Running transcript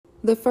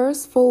The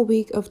first full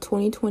week of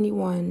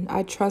 2021,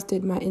 I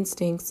trusted my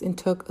instincts and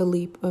took a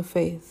leap of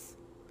faith.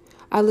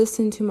 I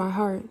listened to my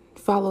heart,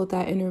 followed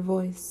that inner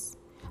voice.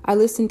 I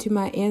listened to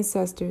my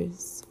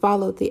ancestors,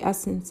 followed the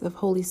essence of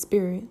Holy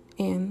Spirit,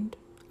 and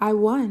I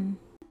won.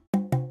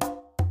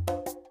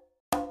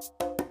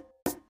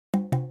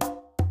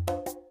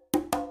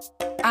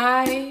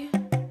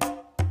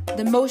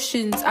 The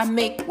motions I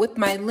make with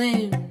my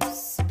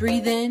limbs.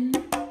 Breathe in.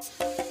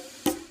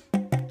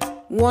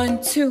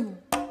 1, 2.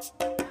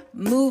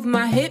 Move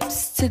my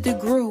hips to the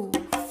groove.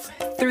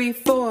 3,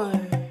 4.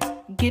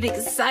 Get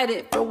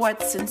excited for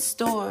what's in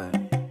store.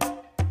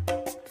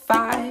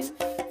 5.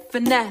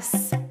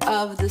 Finesse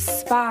of the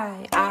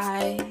spy.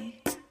 I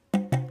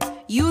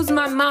use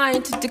my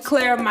mind to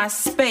declare my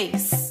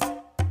space.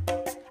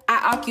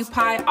 I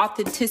occupy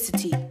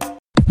authenticity.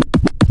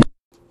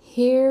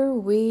 Here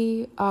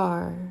we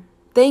are.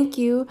 Thank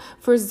you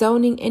for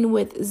zoning in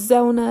with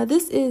Zona.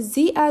 This is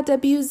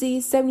ZIWZ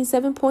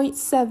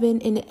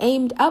 77.7, an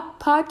aimed up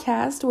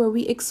podcast where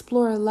we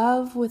explore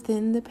love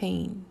within the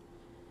pain.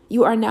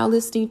 You are now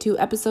listening to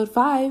episode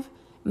 5,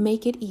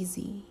 Make It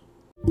Easy.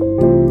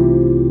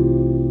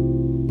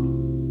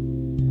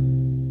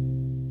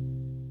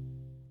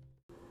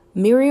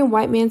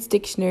 Merriam-Webster's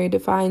dictionary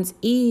defines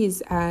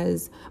ease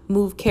as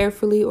move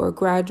carefully or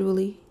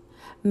gradually,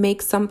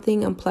 make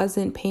something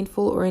unpleasant,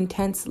 painful, or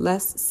intense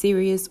less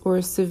serious or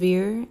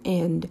severe,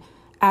 and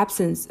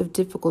absence of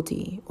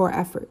difficulty or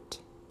effort.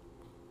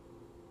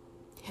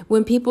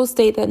 When people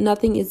state that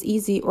nothing is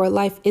easy or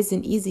life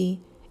isn't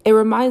easy, it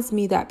reminds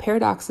me that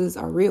paradoxes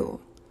are real.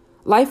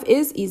 Life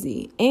is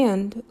easy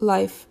and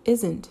life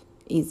isn't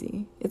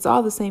easy. It's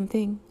all the same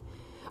thing.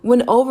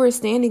 When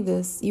understanding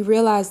this, you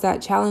realize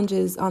that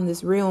challenges on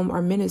this realm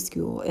are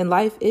minuscule and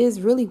life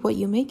is really what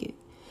you make it.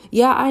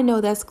 Yeah, I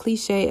know that's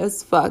cliche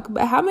as fuck,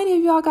 but how many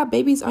of y'all got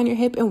babies on your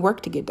hip and work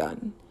to get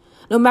done?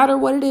 No matter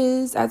what it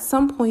is, at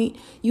some point,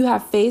 you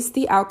have faced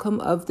the outcome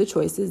of the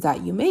choices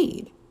that you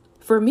made.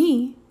 For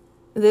me,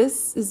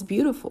 this is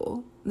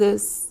beautiful.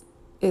 This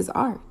is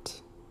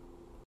art.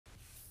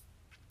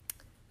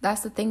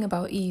 That's the thing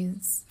about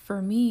ease.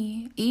 For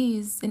me,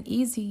 ease and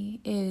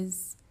easy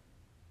is...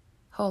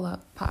 Hold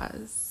up,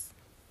 pause.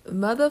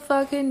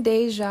 Motherfucking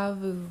deja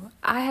vu.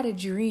 I had a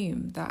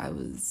dream that I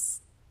was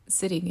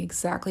sitting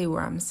exactly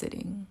where I'm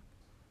sitting.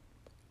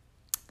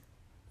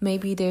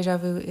 Maybe deja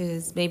vu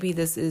maybe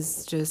this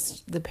is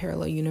just the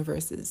parallel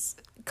universes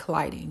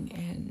colliding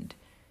and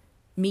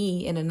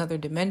me in another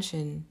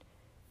dimension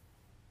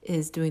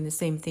is doing the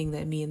same thing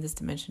that me in this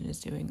dimension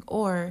is doing.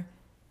 Or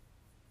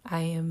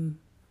I am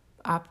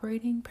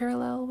operating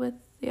parallel with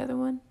the other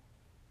one.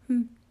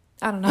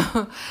 I don't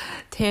know.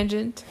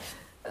 Tangent.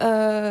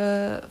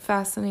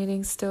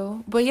 Fascinating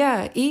still. But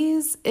yeah,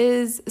 ease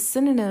is a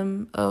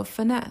synonym of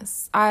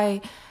finesse.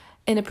 I,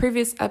 in a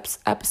previous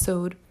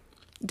episode,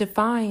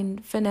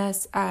 defined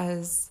finesse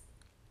as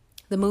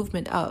the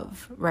movement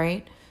of,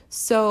 right?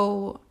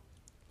 So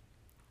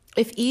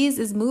if ease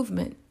is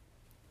movement,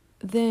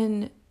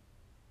 then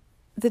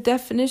the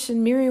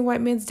definition,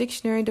 Merriam-Webster's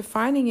dictionary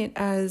defining it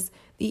as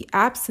the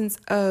absence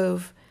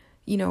of,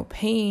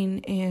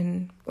 pain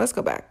and let's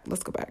go back.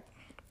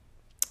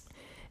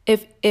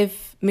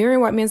 If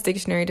Merriam-Webster's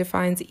dictionary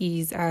defines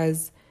ease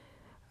as,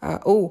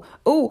 okay,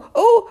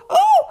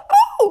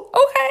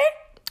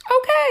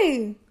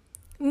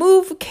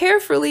 move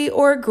carefully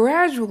or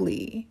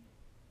gradually,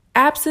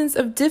 absence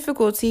of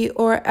difficulty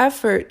or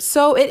effort.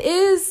 So it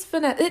is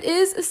finesse. It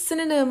is a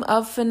synonym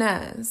of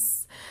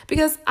finesse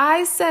because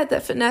I said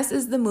that finesse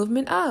is the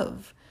movement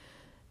of.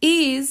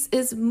 Ease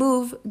is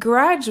move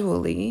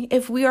gradually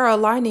if we are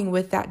aligning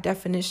with that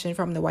definition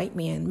from the white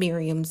man,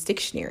 Merriam's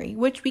dictionary,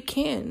 which we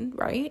can,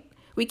 right?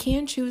 We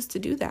can choose to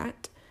do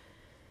that.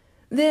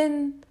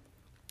 Then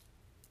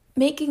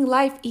making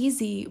life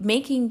easy,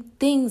 making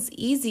things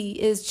easy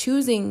is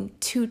choosing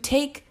to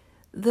take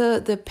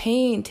the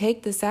pain,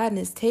 take the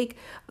sadness, take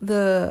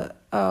the,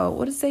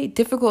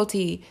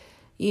 difficulty,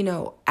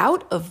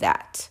 out of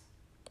that.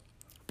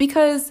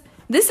 Because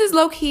this is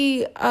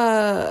low-key,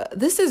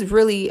 this is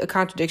really a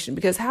contradiction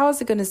because how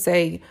is it going to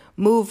say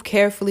move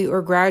carefully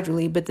or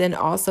gradually, but then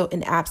also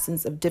an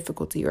absence of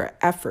difficulty or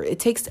effort? It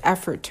takes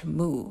effort to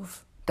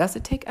move. Does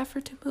it take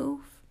effort to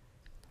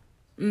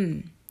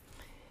move?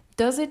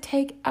 Does it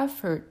take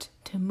effort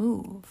to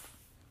move?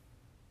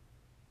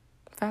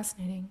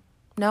 Fascinating.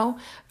 No,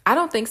 I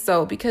don't think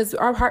so because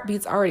our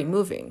heartbeat's already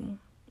moving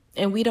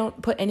and we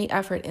don't put any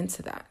effort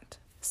into that.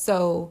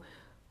 So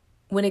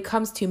when it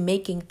comes to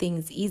making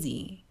things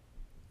easy,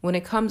 when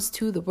it comes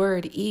to the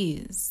word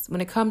ease,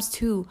 when it comes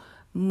to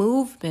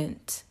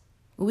movement,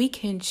 we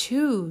can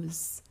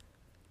choose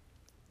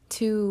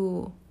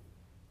to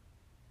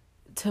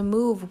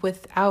move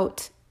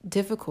without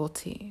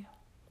difficulty.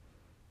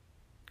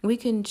 We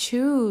can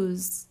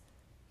choose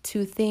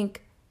to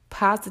think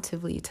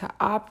positively, to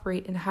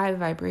operate in high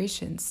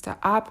vibrations, to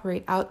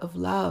operate out of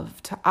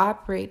love, to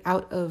operate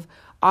out of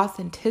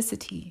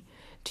authenticity,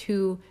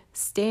 to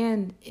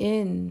stand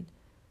in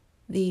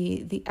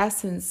the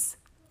essence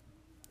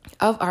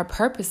of our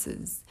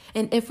purposes.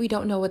 And if we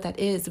don't know what that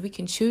is, we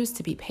can choose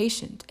to be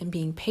patient, and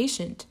being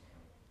patient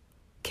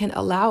can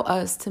allow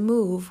us to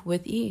move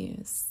with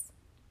ease,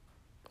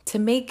 to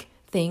make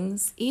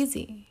things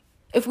easy.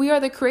 If we are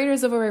the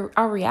creators of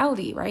our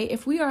reality, right?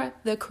 If we are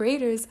the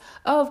creators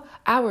of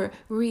our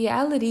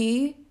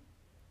reality,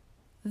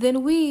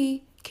 then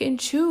we can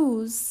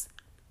choose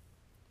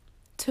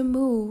to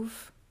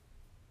move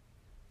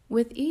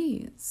with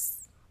ease.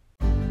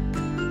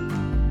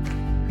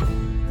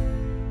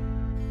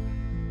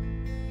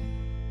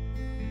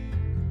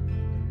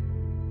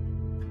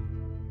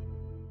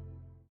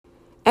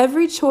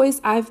 Every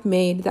choice I've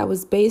made that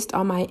was based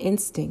on my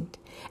instinct,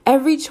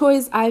 every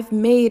choice I've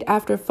made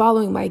after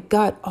following my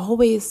gut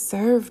always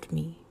served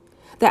me.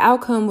 The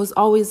outcome was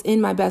always in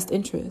my best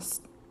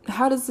interest.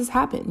 How does this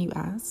happen, you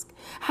ask?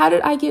 How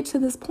did I get to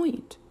this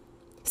point?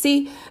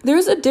 See,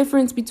 there's a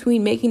difference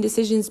between making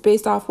decisions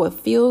based off what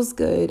feels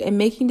good and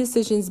making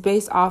decisions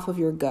based off of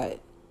your gut.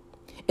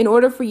 In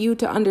order for you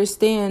to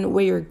understand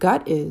where your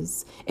gut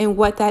is and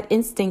what that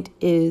instinct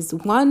is,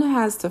 one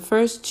has to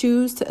first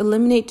choose to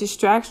eliminate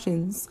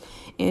distractions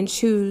and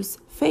choose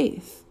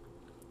faith.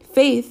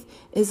 Faith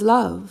is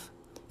love.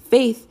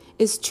 Faith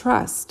is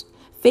trust.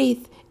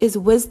 Faith is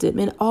wisdom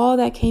and all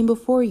that came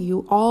before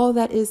you, all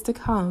that is to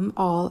come,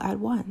 all at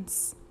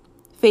once.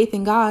 Faith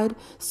in God,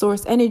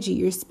 source energy,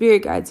 your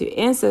spirit guides, your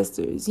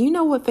ancestors. You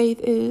know what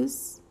faith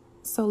is,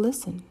 so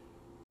listen.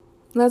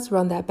 Let's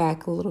run that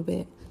back a little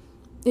bit.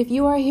 If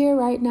you are here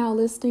right now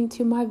listening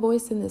to my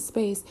voice in this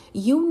space,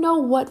 you know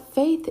what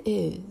faith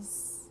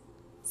is.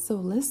 So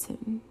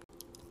listen.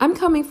 I'm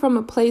coming from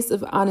a place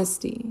of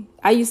honesty.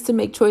 I used to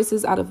make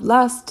choices out of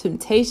lust,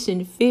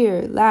 temptation,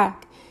 fear,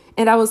 lack,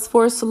 and I was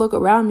forced to look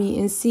around me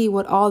and see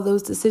what all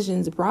those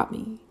decisions brought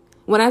me.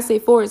 When I say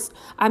forced,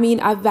 I mean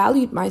I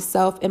valued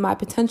myself and my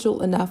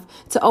potential enough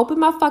to open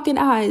my fucking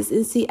eyes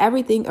and see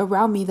everything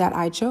around me that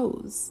I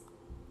chose.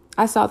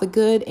 I saw the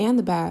good and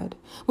the bad,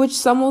 which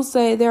some will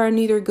say there are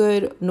neither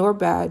good nor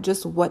bad,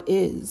 just what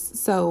is.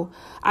 So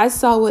I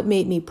saw what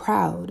made me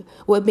proud,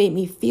 what made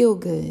me feel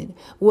good,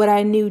 what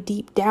I knew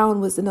deep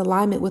down was in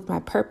alignment with my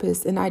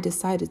purpose, and I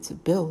decided to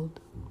build.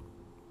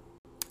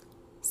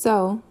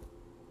 So,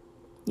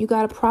 you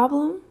got a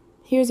problem?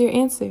 Here's your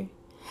answer.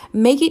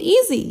 Make it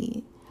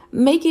easy.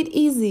 Make it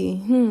easy.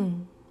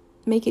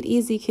 Make it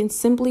easy can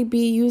simply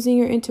be using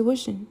your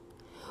intuition.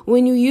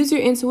 When you use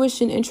your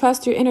intuition and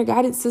trust your inner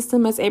guidance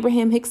system, as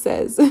Abraham Hicks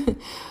says,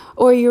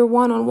 or your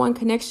one-on-one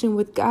connection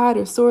with God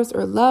or source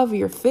or love or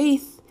your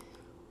faith,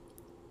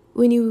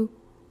 when you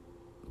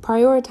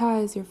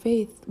prioritize your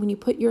faith, when you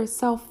put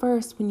yourself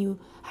first, when you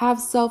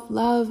have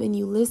self-love and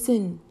you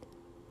listen,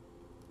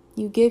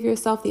 you give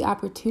yourself the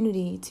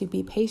opportunity to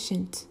be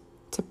patient,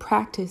 to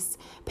practice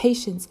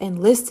patience and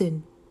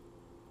listen.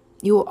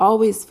 You will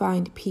always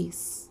find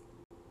peace.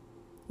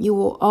 You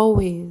will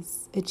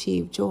always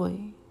achieve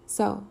joy.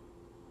 So,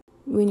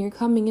 when you're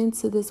coming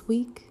into this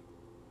week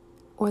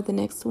or the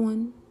next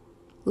one,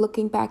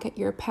 looking back at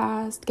your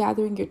past,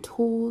 gathering your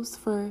tools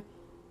for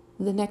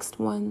the next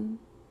one,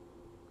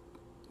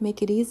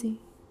 make it easy.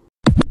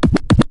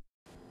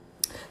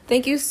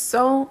 Thank you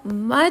so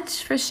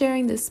much for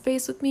sharing this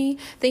space with me.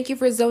 Thank you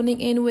for zoning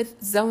in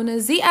with Zona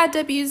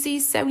ZIWZ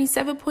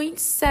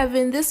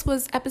 77.7. This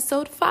was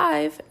episode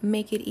 5,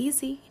 Make It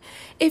Easy.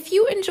 If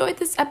you enjoyed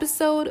this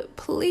episode,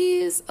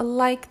 please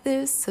like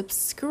this,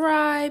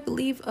 subscribe,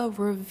 leave a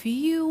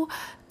review,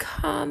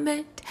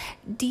 comment,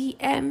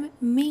 DM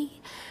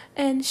me,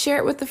 and share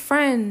it with a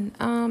friend.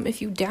 If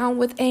you down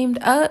with Aimed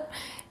Up,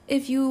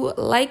 if you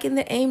liking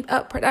the Aimed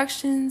Up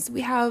productions,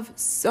 we have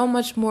so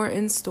much more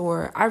in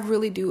store. I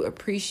really do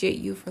appreciate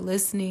you for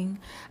listening.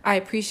 I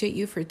appreciate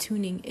you for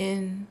tuning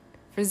in,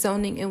 for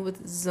zoning in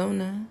with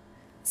Zona.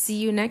 See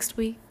you next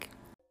week.